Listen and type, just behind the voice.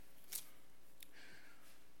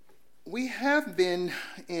We have been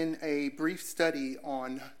in a brief study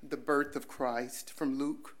on the birth of Christ from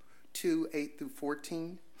Luke 2, 8 through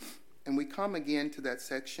 14. And we come again to that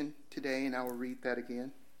section today, and I will read that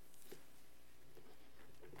again.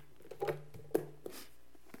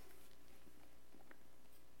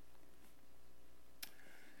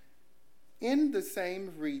 In the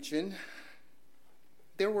same region,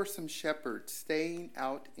 there were some shepherds staying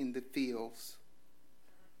out in the fields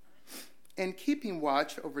and keeping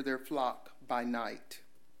watch over their flock by night.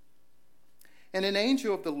 And an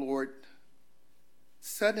angel of the Lord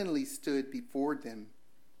suddenly stood before them,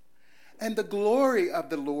 and the glory of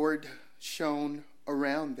the Lord shone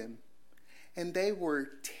around them, and they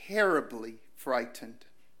were terribly frightened.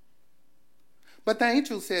 But the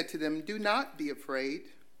angel said to them, "Do not be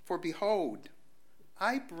afraid, for behold,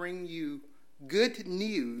 I bring you good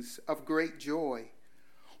news of great joy,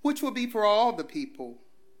 which will be for all the people.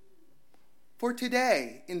 For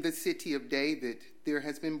today, in the city of David, there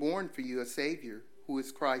has been born for you a Savior, who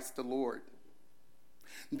is Christ the Lord.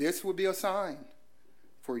 This will be a sign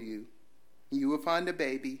for you. You will find a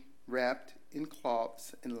baby wrapped in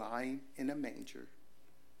cloths and lying in a manger."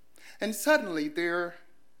 And suddenly there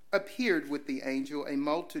appeared with the angel a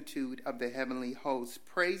multitude of the heavenly hosts,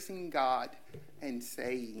 praising God and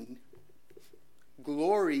saying,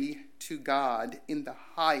 "Glory to God in the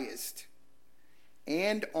highest,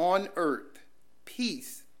 and on earth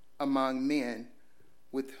peace among men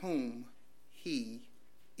with whom he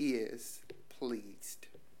is pleased."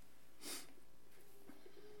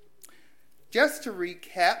 Just to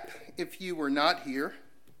recap, if you were not here,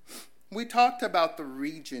 we talked about the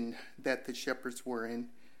region that the shepherds were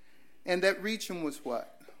in. And that region was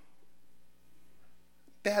what?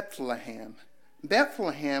 Bethlehem.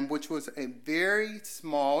 Bethlehem, which was a very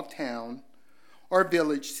small town or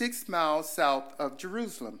village 6 miles south of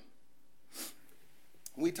Jerusalem.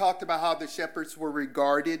 We talked about how the shepherds were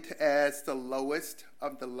regarded as the lowest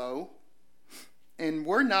of the low and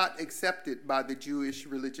were not accepted by the Jewish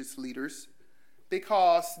religious leaders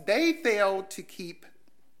because they failed to keep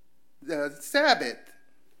the Sabbath,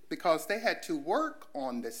 because they had to work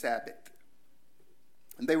on the Sabbath.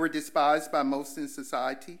 And they were despised by most in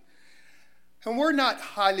society and were not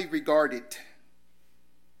highly regarded.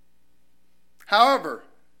 However,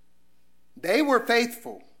 they were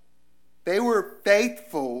faithful. They were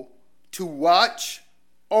faithful to watch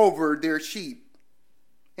over their sheep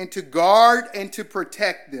and to guard and to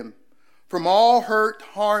protect them from all hurt,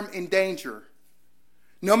 harm, and danger,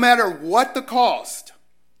 no matter what the cost.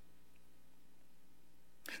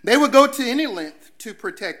 They would go to any length to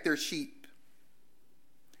protect their sheep.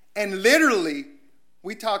 And literally,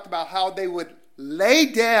 we talked about how they would lay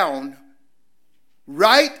down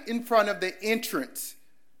right in front of the entrance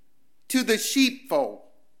to the sheepfold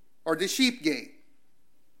or the sheep gate.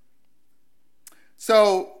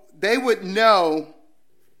 So they would know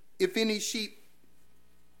if any sheep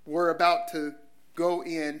were about to go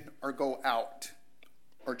in or go out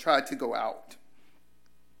or try to go out.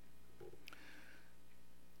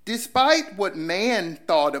 Despite what man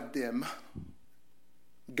thought of them,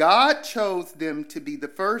 God chose them to be the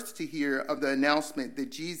first to hear of the announcement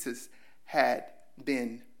that Jesus had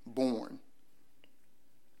been born.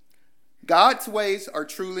 God's ways are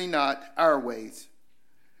truly not our ways.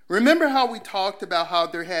 Remember how we talked about how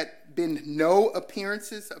there had been no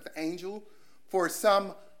appearances of angel for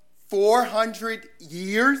some 400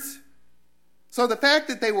 years? So the fact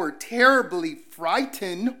that they were terribly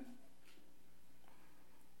frightened,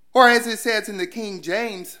 or as it says in the King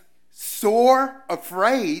James, sore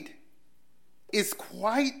afraid, is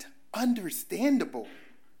quite understandable.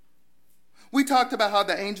 We talked about how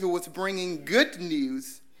the angel was bringing good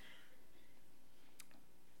news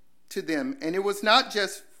to them. And it was not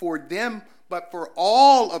just for them, but for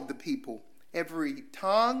all of the people, every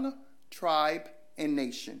tongue, tribe, and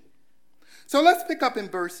nation. So let's pick up in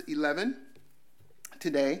verse 11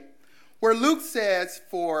 today, where Luke says,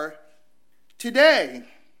 "For today,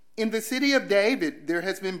 in the city of David, there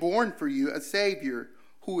has been born for you a Savior,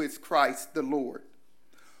 who is Christ the Lord."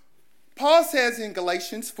 Paul says in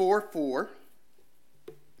Galatians 4:4,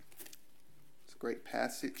 it's a great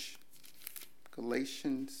passage,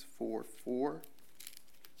 Galatians 4:4.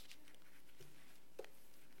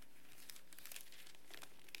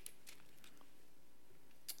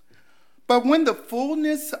 "But when the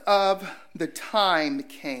fullness of the time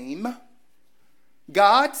came,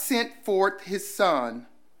 God sent forth his Son,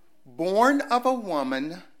 born of a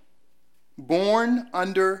woman, born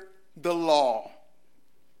under the law,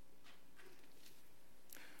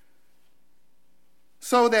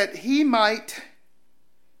 so that he might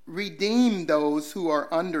redeem those who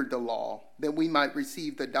are under the law, that we might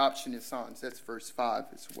receive the adoption as sons. That's verse 5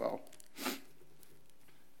 as well.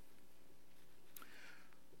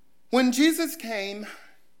 When Jesus came,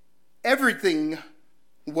 everything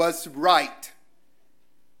was right.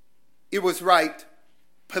 It was right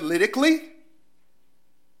politically.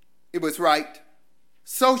 It was right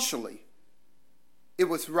socially. It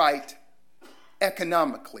was right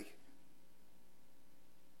economically.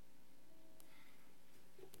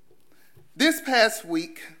 This past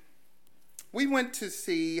week, we went to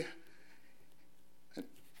see a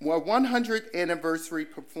 100th anniversary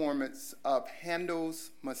performance of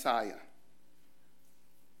Handel's Messiah.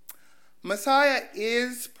 Messiah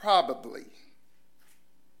is probably,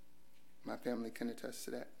 my family can attest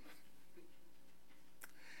to that,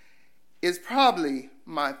 is probably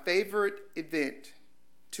my favorite event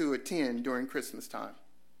to attend during Christmas time.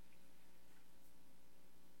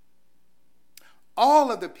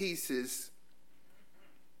 All of the pieces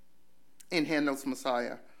in Handel's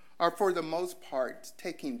Messiah are, for the most part,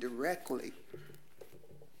 taken directly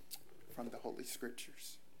from the Holy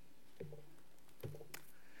Scriptures.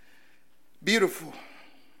 Beautiful.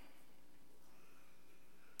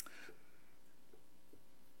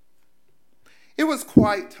 It was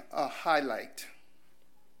quite a highlight,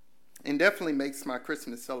 and definitely makes my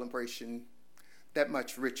Christmas celebration that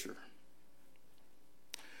much richer.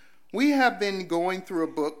 We have been going through a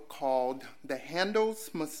book called The Handel's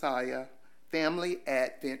Messiah Family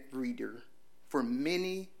Advent Reader for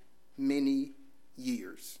many, many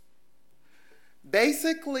years.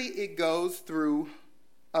 Basically, it goes through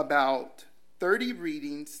about 30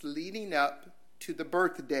 readings leading up to the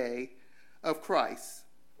birthday of Christ.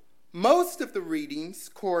 Most of the readings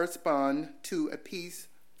correspond to a piece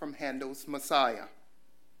from Handel's Messiah.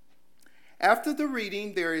 After the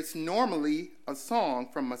reading, there is normally a song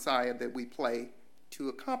from Messiah that we play to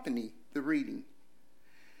accompany the reading.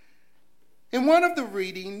 In one of the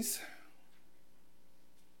readings,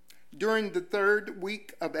 during the third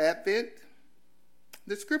week of Advent,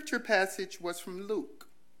 the scripture passage was from Luke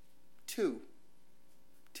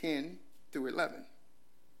 2:10 through 11.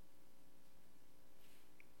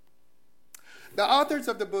 The authors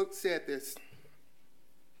of the book said this: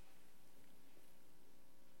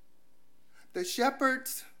 the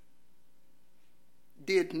shepherds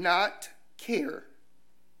did not care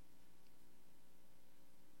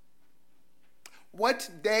what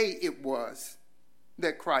day it was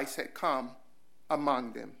that Christ had come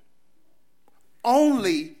among them,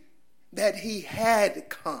 only that he had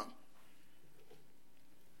come.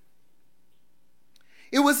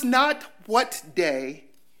 It was not what day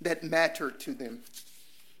that mattered to them,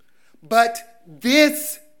 but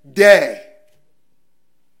this day.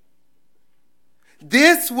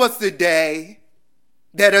 This was the day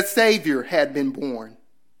that a Savior had been born.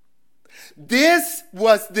 This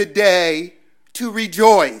was the day to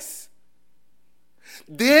rejoice.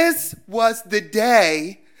 This was the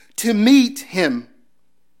day to meet him.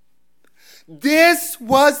 This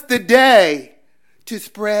was the day to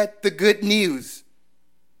spread the good news.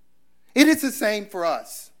 It is the same for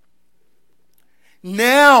us.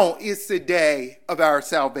 Now is the day of our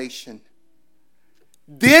salvation.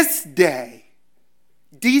 This day,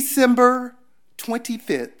 December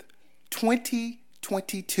 25th,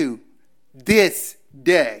 2022, this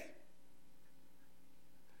day.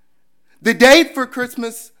 The date for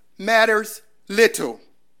Christmas matters little.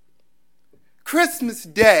 Christmas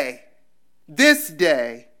Day, this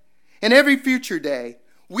day, and every future day,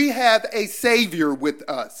 we have a Savior with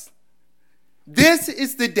us. This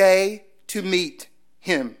is the day to meet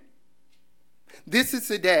him. This is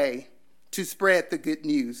the day to spread the good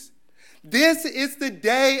news. This is the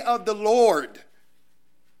day of the Lord.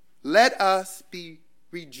 Let us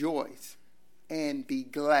rejoice and be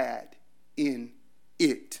glad in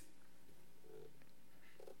it.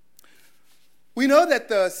 We know that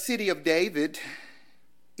the city of David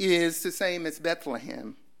is the same as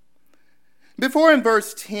Bethlehem. Before, in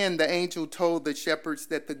verse 10, the angel told the shepherds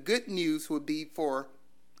that the good news would be for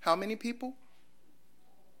how many people?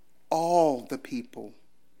 All the people.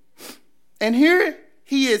 And here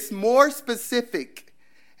he is more specific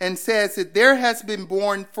and says that there has been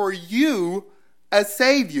born for you a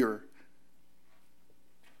Savior.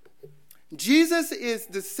 Jesus is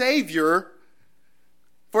the Savior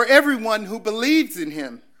for everyone who believes in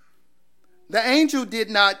him. The angel did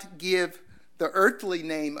not give the earthly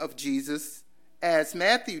name of Jesus as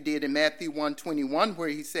Matthew did in Matthew 1:21, where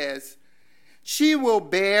he says, "She will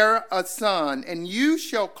bear a son, and you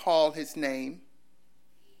shall call his name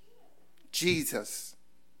Jesus.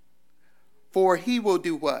 For he will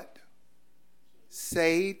do what?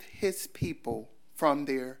 Save his people from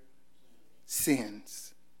their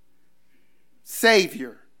sins.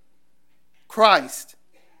 Savior, Christ,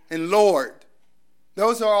 and Lord.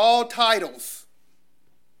 Those are all titles.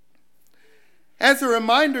 As a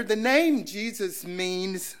reminder, the name Jesus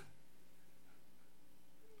means,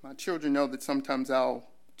 my children know that sometimes I'll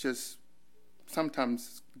just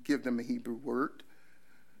give them a Hebrew word.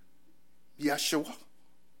 Yeshua,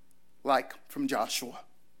 like from Joshua.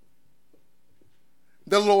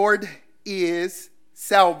 The Lord is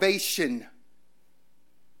salvation.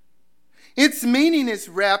 Its meaning is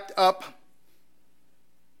wrapped up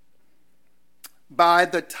by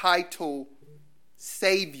the title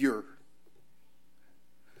Savior.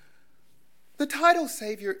 The title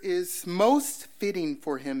Savior is most fitting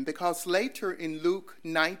for him because later in Luke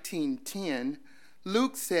 19:10,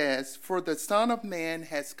 Luke says, "For the Son of Man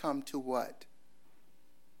has come to what?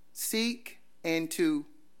 Seek and to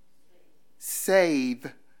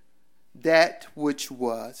save that which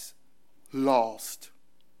was lost."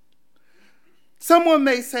 Someone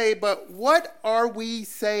may say, but what are we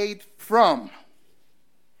saved from?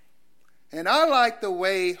 And I like the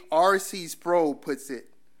way R.C. Sproul puts it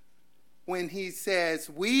when he says,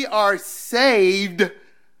 we are saved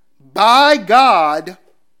by God,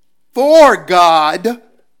 for God,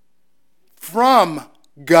 from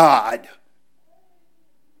God.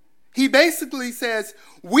 He basically says,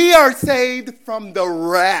 we are saved from the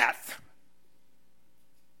wrath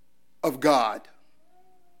of God.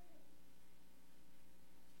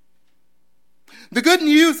 The good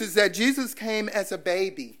news is that Jesus came as a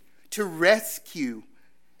baby to rescue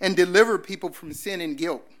and deliver people from sin and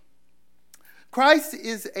guilt. Christ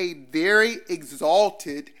is a very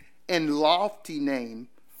exalted and lofty name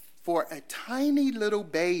for a tiny little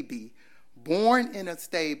baby born in a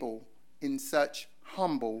stable in such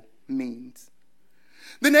humble means.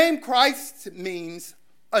 The name Christ means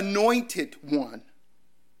anointed one.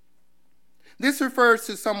 This refers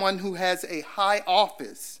to someone who has a high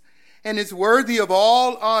office and is worthy of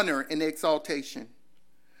all honor and exaltation.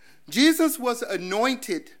 Jesus was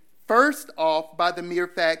anointed first off by the mere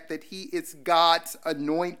fact that he is God's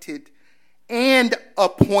anointed and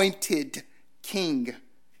appointed king,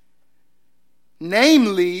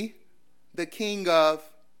 namely the King of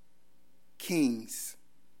Kings.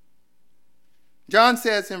 John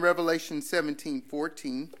says in Revelation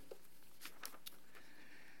 17:14,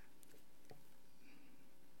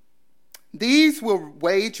 "These will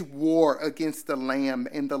wage war against the Lamb,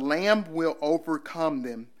 and the Lamb will overcome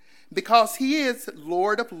them, because he is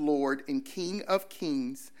Lord of lords and King of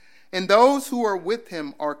kings, and those who are with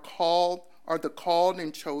him are the called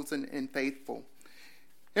and chosen and faithful."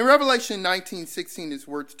 In Revelation 19:16 is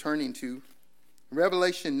worth turning to.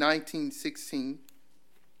 Revelation 19:16.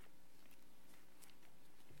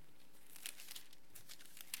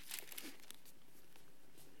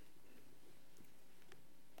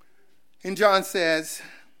 And John says,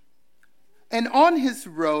 "And on his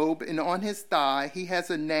robe and on his thigh he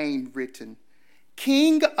has a name written,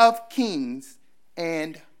 King of Kings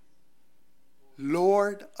and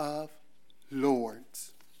Lord of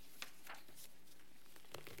Lords."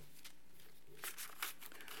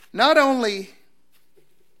 Not only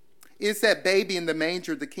is that baby in the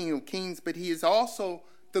manger the King of Kings, but he is also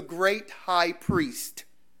the great high priest.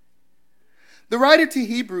 The writer to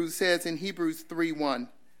Hebrews says in Hebrews 3:1,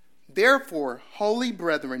 "Therefore, holy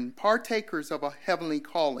brethren, partakers of a heavenly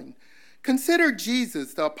calling, consider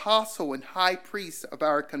Jesus the apostle and high priest of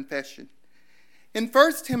our confession." In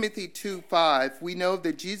 1 Timothy 2:5, we know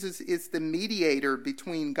that Jesus is the mediator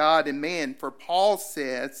between God and man, for Paul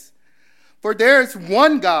says, "For there is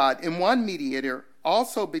one God and one mediator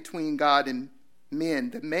also between God and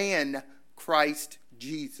men, the man Christ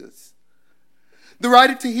Jesus." The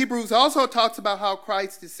writer to Hebrews also talks about how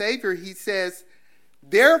Christ is Savior. He says,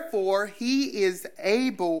 "Therefore he is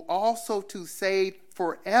able also to save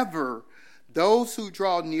forever those who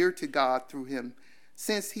draw near to God through him,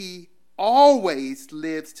 since he always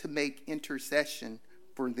lives to make intercession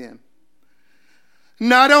for them."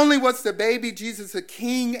 Not only was the baby Jesus a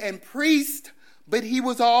king and priest, but he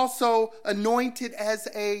was also anointed as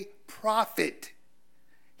a prophet.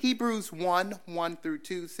 Hebrews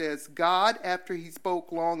 1:1-2 says, "God, after he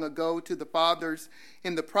spoke long ago to the fathers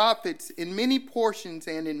and the prophets in many portions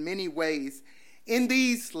and in many ways, in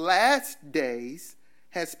these last days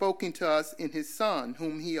has spoken to us in his Son,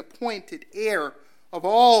 whom he appointed heir of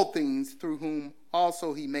all things, through whom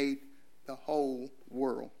also he made the whole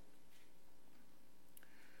world."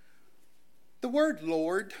 The word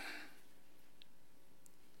Lord,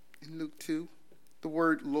 in Luke 2, the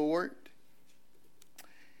word Lord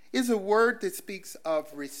is a word that speaks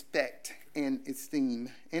of respect and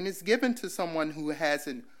esteem, and is given to someone who has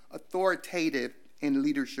an authoritative and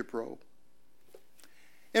leadership role.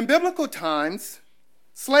 In biblical times,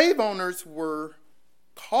 slave owners were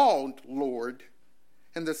called Lord,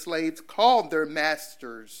 and the slaves called their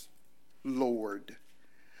masters Lord.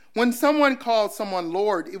 When someone called someone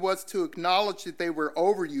Lord, it was to acknowledge that they were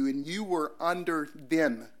over you and you were under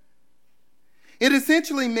them. It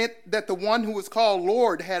essentially meant that the one who was called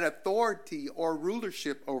Lord had authority or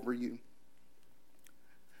rulership over you.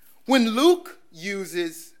 When Luke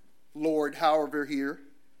uses Lord, however, here,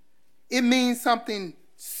 it means something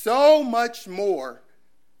so much more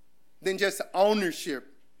than just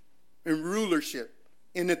ownership and rulership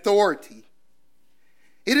and authority.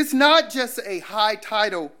 It is not just a high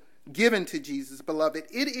title given to Jesus, beloved.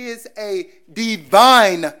 It is a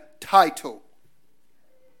divine title.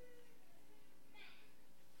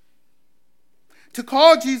 To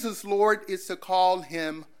call Jesus Lord is to call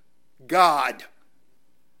him God.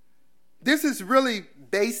 This is really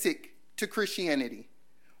basic to Christianity.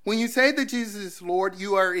 When you say that Jesus is Lord,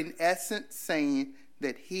 you are in essence saying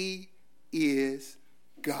that he is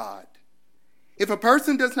God. If a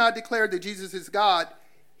person does not declare that Jesus is God,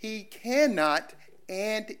 he cannot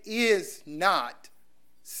and is not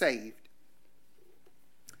saved.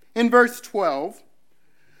 In verse 12,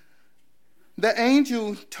 the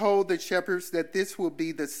angel told the shepherds that this will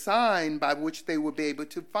be the sign by which they will be able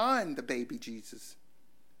to find the baby Jesus.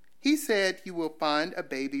 He said, you will find a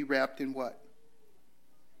baby wrapped in what?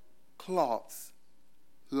 Cloths,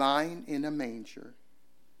 lying in a manger.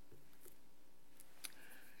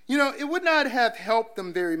 You know, it would not have helped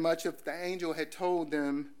them very much if the angel had told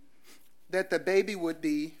them that the baby would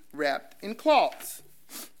be wrapped in cloths.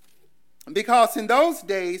 Because in those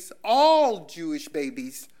days, all Jewish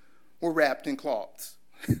babies were wrapped in cloths.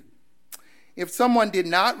 If someone did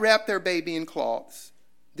not wrap their baby in cloths,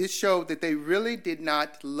 this showed that they really did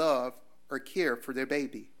not love or care for their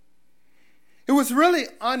baby. It was really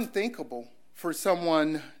unthinkable for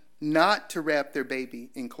someone not to wrap their baby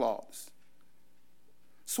in cloths.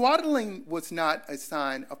 Swaddling was not a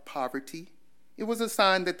sign of poverty. It was a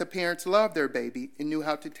sign that the parents loved their baby and knew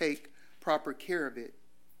how to take proper care of it.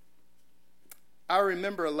 I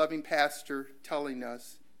remember a loving pastor telling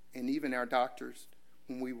us, and even our doctors,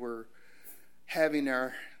 when we were having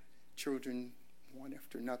our children one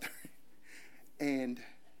after another, and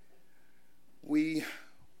we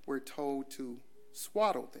were told to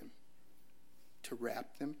swaddle them, to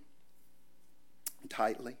wrap them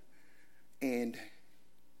tightly, and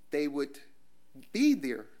they would be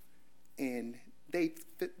there, and they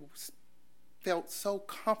felt so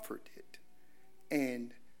comforted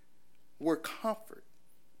and were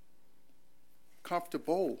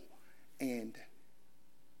comfortable, and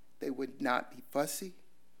they would not be fussy,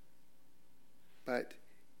 but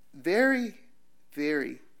very,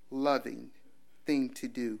 very loving thing to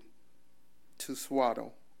do, to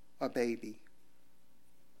swaddle a baby.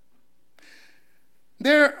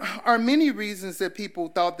 There are many reasons that people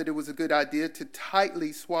thought that it was a good idea to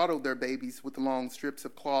tightly swaddle their babies with long strips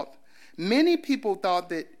of cloth. Many people thought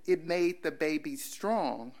that it made the baby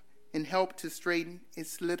strong and helped to straighten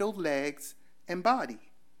its little legs and body.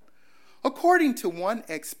 According to one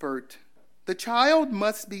expert, the child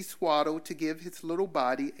must be swaddled to give his little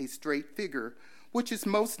body a straight figure, which is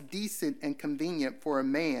most decent and convenient for a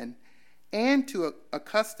man, and to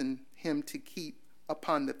accustom him to keep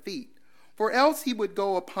upon the feet. For else he would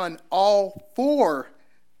go upon all 4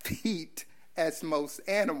 feet, as most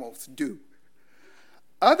animals do.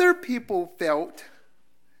 Other people felt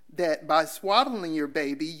that by swaddling your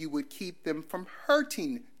baby, you would keep them from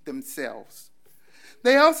hurting themselves.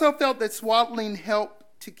 They also felt that swaddling helped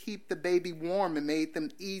to keep the baby warm and made them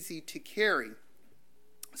easy to carry.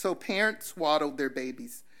 So parents swaddled their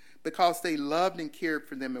babies because they loved and cared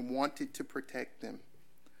for them and wanted to protect them.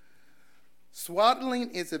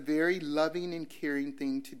 Swaddling is a very loving and caring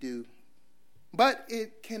thing to do, but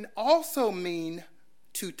it can also mean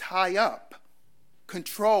to tie up,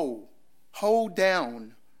 control, hold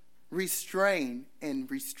down, restrain,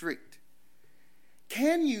 and restrict.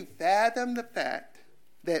 Can you fathom the fact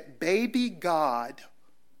that baby God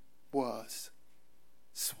was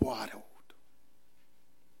swaddled?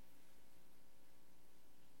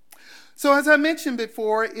 So as I mentioned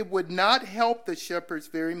before, it would not help the shepherds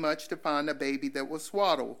very much to find a baby that was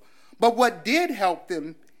swaddled. But what did help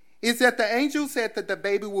them is that the angel said that the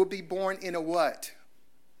baby will be born in a what?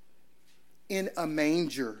 In a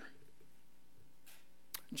manger.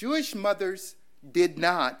 Jewish mothers did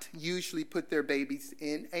not usually put their babies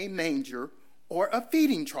in a manger or a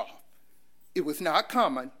feeding trough. It was not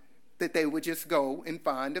common that they would just go and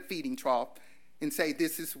find a feeding trough and say,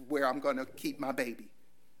 this is where I'm going to keep my baby.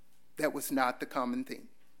 That was not the common thing.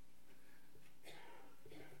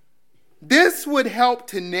 This would help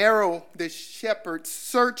to narrow the shepherd's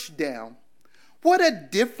search down. What a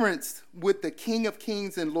difference with the King of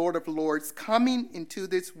Kings and Lord of Lords coming into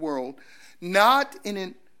this world, not in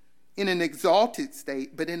an exalted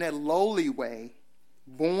state, but in a lowly way,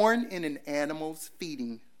 born in an animal's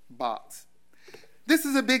feeding box. This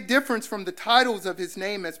is a big difference from the titles of his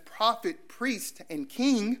name as prophet, priest, and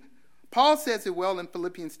king. Paul says it well in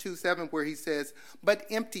Philippians 2:7, where he says, "But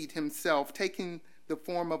emptied himself, taking the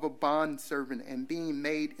form of a bondservant and being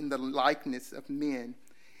made in the likeness of men."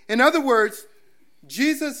 In other words,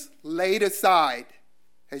 Jesus laid aside,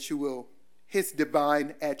 as you will, his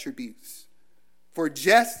divine attributes for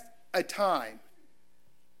just a time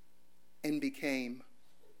and became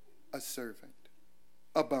a servant,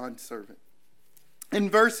 a bondservant. In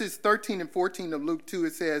verses 13 and 14 of Luke 2,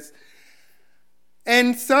 it says,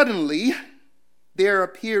 "And suddenly there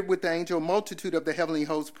appeared with the angel a multitude of the heavenly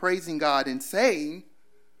host, praising God and saying,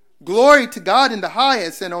 'Glory to God in the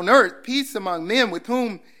highest, and on earth peace among men with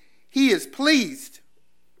whom he is pleased.'"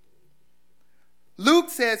 Luke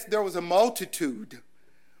says there was a multitude.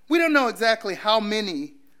 We don't know exactly how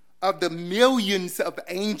many of the millions of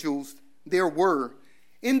angels there were.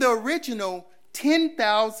 In the original,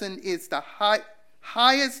 10,000 is the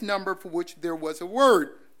highest number for which there was a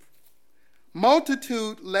word.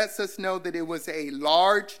 Multitude lets us know that it was a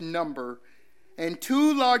large number, and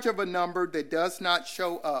too large of a number that does not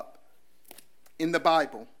show up in the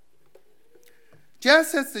Bible.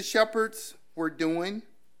 Just as the shepherds were doing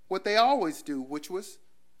what they always do, which was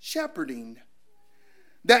shepherding.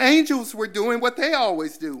 The angels were doing what they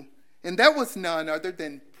always do, and that was none other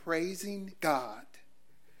than praising God.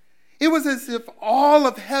 It was as if all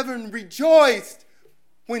of heaven rejoiced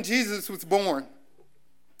when Jesus was born.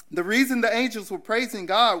 The reason the angels were praising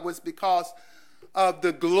God was because of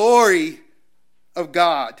the glory of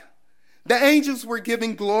God. The angels were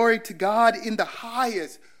giving glory to God in the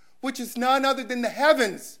highest, which is none other than the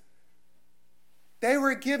heavens. They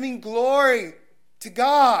were giving glory to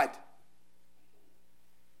God.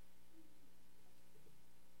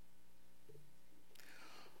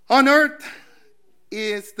 On earth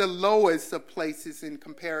is the lowest of places in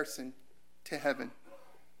comparison to heaven.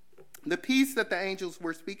 The peace that the angels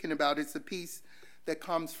were speaking about is the peace that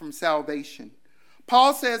comes from salvation.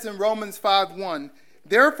 Paul says in Romans 5:1,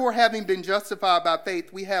 "Therefore, having been justified by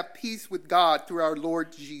faith, we have peace with God through our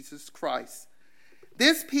Lord Jesus Christ."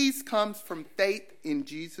 This peace comes from faith in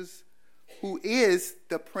Jesus, who is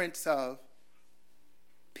the Prince of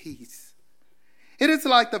Peace. It is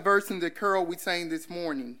like the verse in the carol we sang this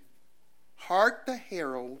morning. "Hark the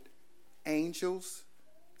herald angels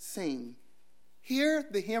sing." Here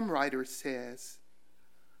the hymn writer says,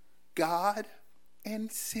 God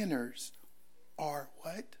and sinners are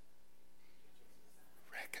what?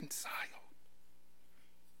 Reconciled.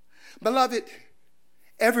 Beloved,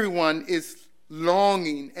 everyone is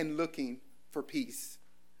longing and looking for peace.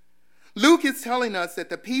 Luke is telling us that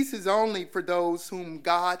the peace is only for those whom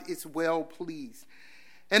God is well pleased.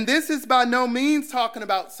 And this is by no means talking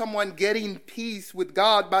about someone getting peace with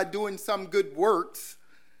God by doing some good works.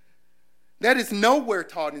 That is nowhere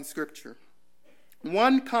taught in Scripture.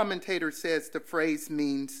 One commentator says the phrase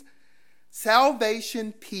means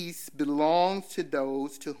salvation peace belongs to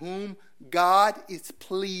those to whom God is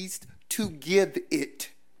pleased to give it.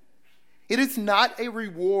 It is not a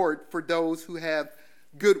reward for those who have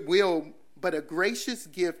goodwill, but a gracious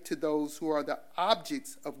gift to those who are the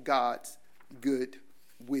objects of God's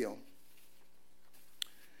goodwill.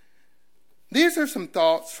 These are some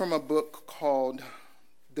thoughts from a book called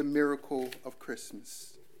The Miracle of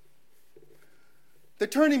Christmas. The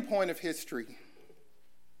turning point of history.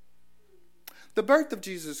 The birth of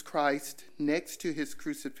Jesus Christ, next to his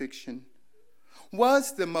crucifixion,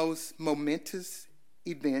 was the most momentous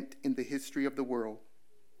event in the history of the world.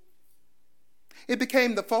 It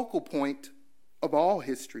became the focal point of all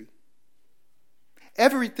history.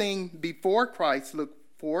 Everything before Christ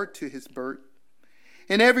looked forward to his birth,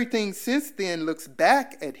 and everything since then looks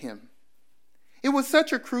back at him. It was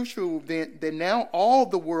such a crucial event that now all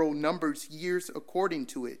the world numbers years according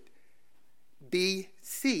to it.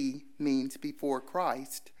 BC means before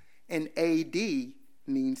Christ, and AD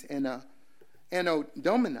means Anno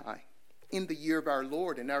Domini, in the year of our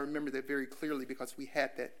Lord. And I remember that very clearly because we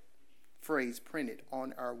had that phrase printed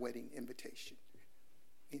on our wedding invitation,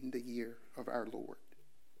 in the year of our Lord.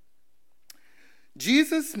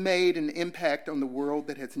 Jesus made an impact on the world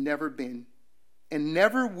that has never been and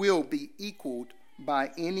never will be equaled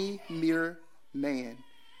by any mere man.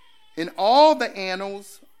 In all the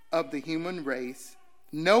annals of the human race,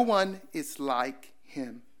 no one is like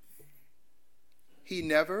him. He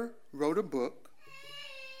never wrote a book.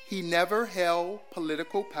 He never held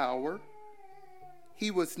political power.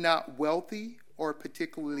 He was not wealthy or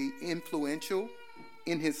particularly influential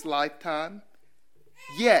in his lifetime.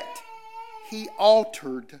 Yet, he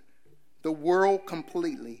altered the world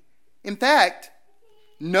completely. In fact,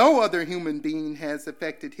 no other human being has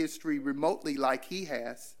affected history remotely like he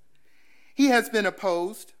has. He has been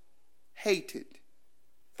opposed, hated,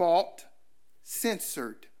 fought,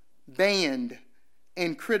 censored, banned,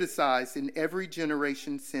 and criticized in every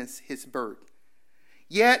generation since his birth.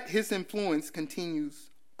 Yet his influence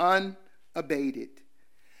continues unabated.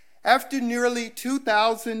 After nearly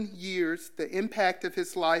 2,000 years, the impact of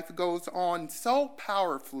his life goes on so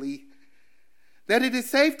powerfully that it is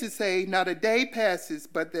safe to say not a day passes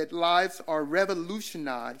but that lives are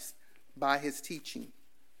revolutionized by his teaching.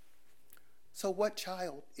 So what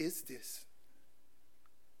child is this?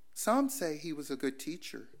 Some say he was a good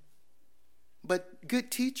teacher, but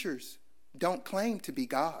good teachers don't claim to be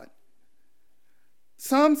God.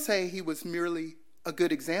 Some say he was merely a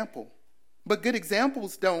good example, but good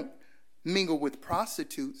examples don't mingle with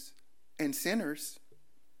prostitutes and sinners.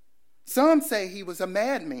 Some say he was a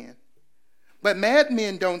madman, but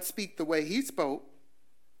madmen don't speak the way he spoke.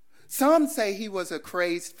 Some say he was a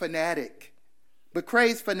crazed fanatic, but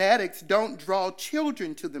crazed fanatics don't draw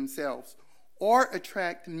children to themselves or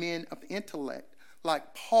attract men of intellect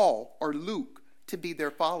like Paul or Luke to be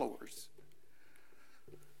their followers.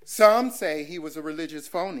 Some say he was a religious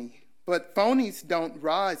phony, but phonies don't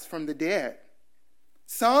rise from the dead.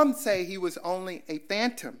 Some say he was only a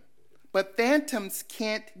phantom, but phantoms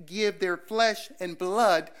can't give their flesh and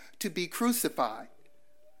blood to be crucified.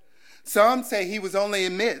 Some say he was only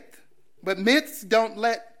a myth, but myths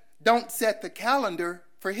don't set the calendar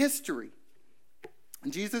for history.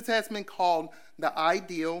 Jesus has been called the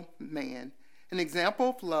ideal man, an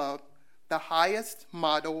example of love, the highest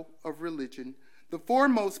model of religion, the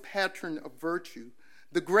foremost patron of virtue,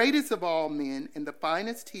 the greatest of all men, and the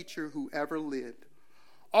finest teacher who ever lived.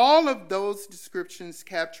 All of those descriptions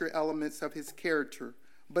capture elements of his character,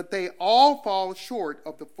 but they all fall short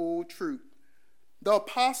of the full truth. The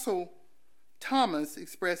Apostle Thomas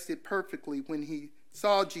expressed it perfectly when he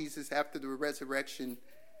saw Jesus after the resurrection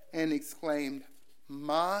and exclaimed,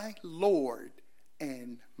 "My Lord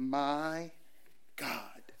and my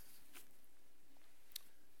God."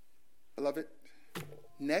 Beloved,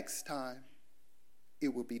 next time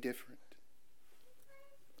it will be different.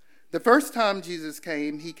 The first time Jesus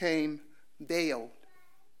came, he came veiled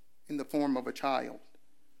in the form of a child.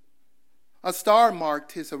 A star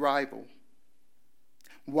marked his arrival.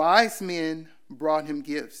 Wise men brought him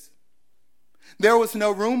gifts. There was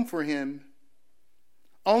no room for him.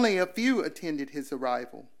 Only a few attended his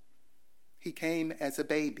arrival. He came as a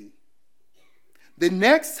baby. The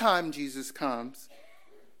next time Jesus comes,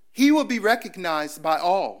 he will be recognized by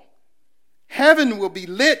all. Heaven will be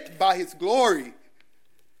lit by his glory.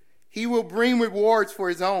 He will bring rewards for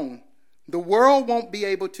his own. The world won't be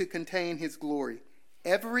able to contain his glory.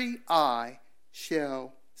 Every eye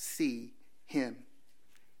shall see him.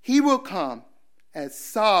 He will come as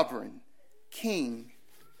sovereign King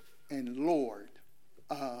and Lord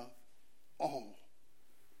of all.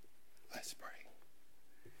 Let's pray.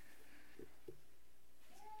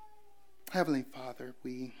 Heavenly Father,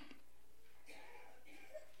 we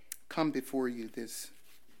come before you this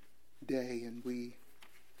day and we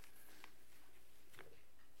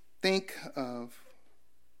think of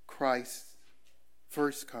Christ's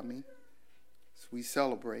first coming as we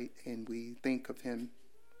celebrate, and we think of him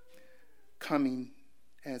coming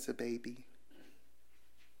as a baby,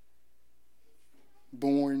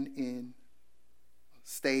 born in a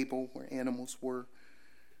stable where animals were.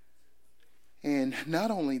 And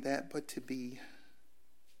not only that, but to be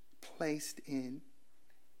placed in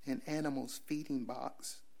an animal's feeding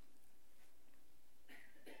box,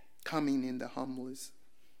 coming in the humblest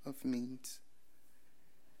of means.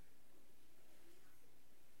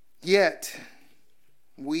 Yet,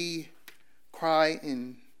 we cry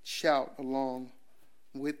and shout along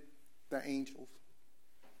with the angels.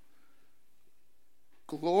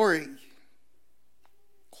 Glory,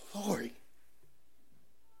 glory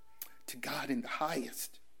to God in the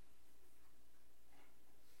highest,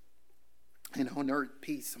 and on earth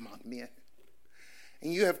peace among men.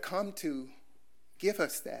 And you have come to give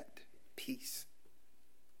us that peace,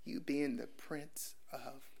 you being the Prince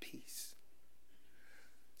of Peace.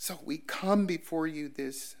 So we come before you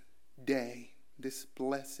this day, this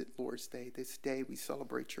blessed Lord's Day, this day we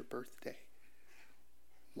celebrate your birthday.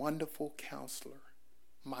 Wonderful Counselor,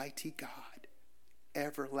 mighty God,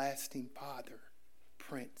 everlasting Father,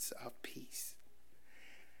 Prince of Peace.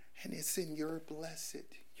 And it's in your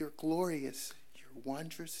blessed, your glorious, your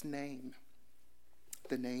wondrous name,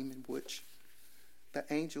 the name in which the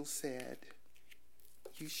angel said,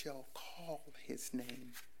 you shall call his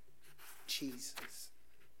name Jesus,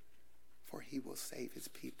 for he will save his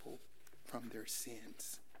people from their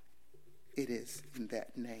sins. It is in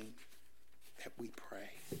that name that we pray.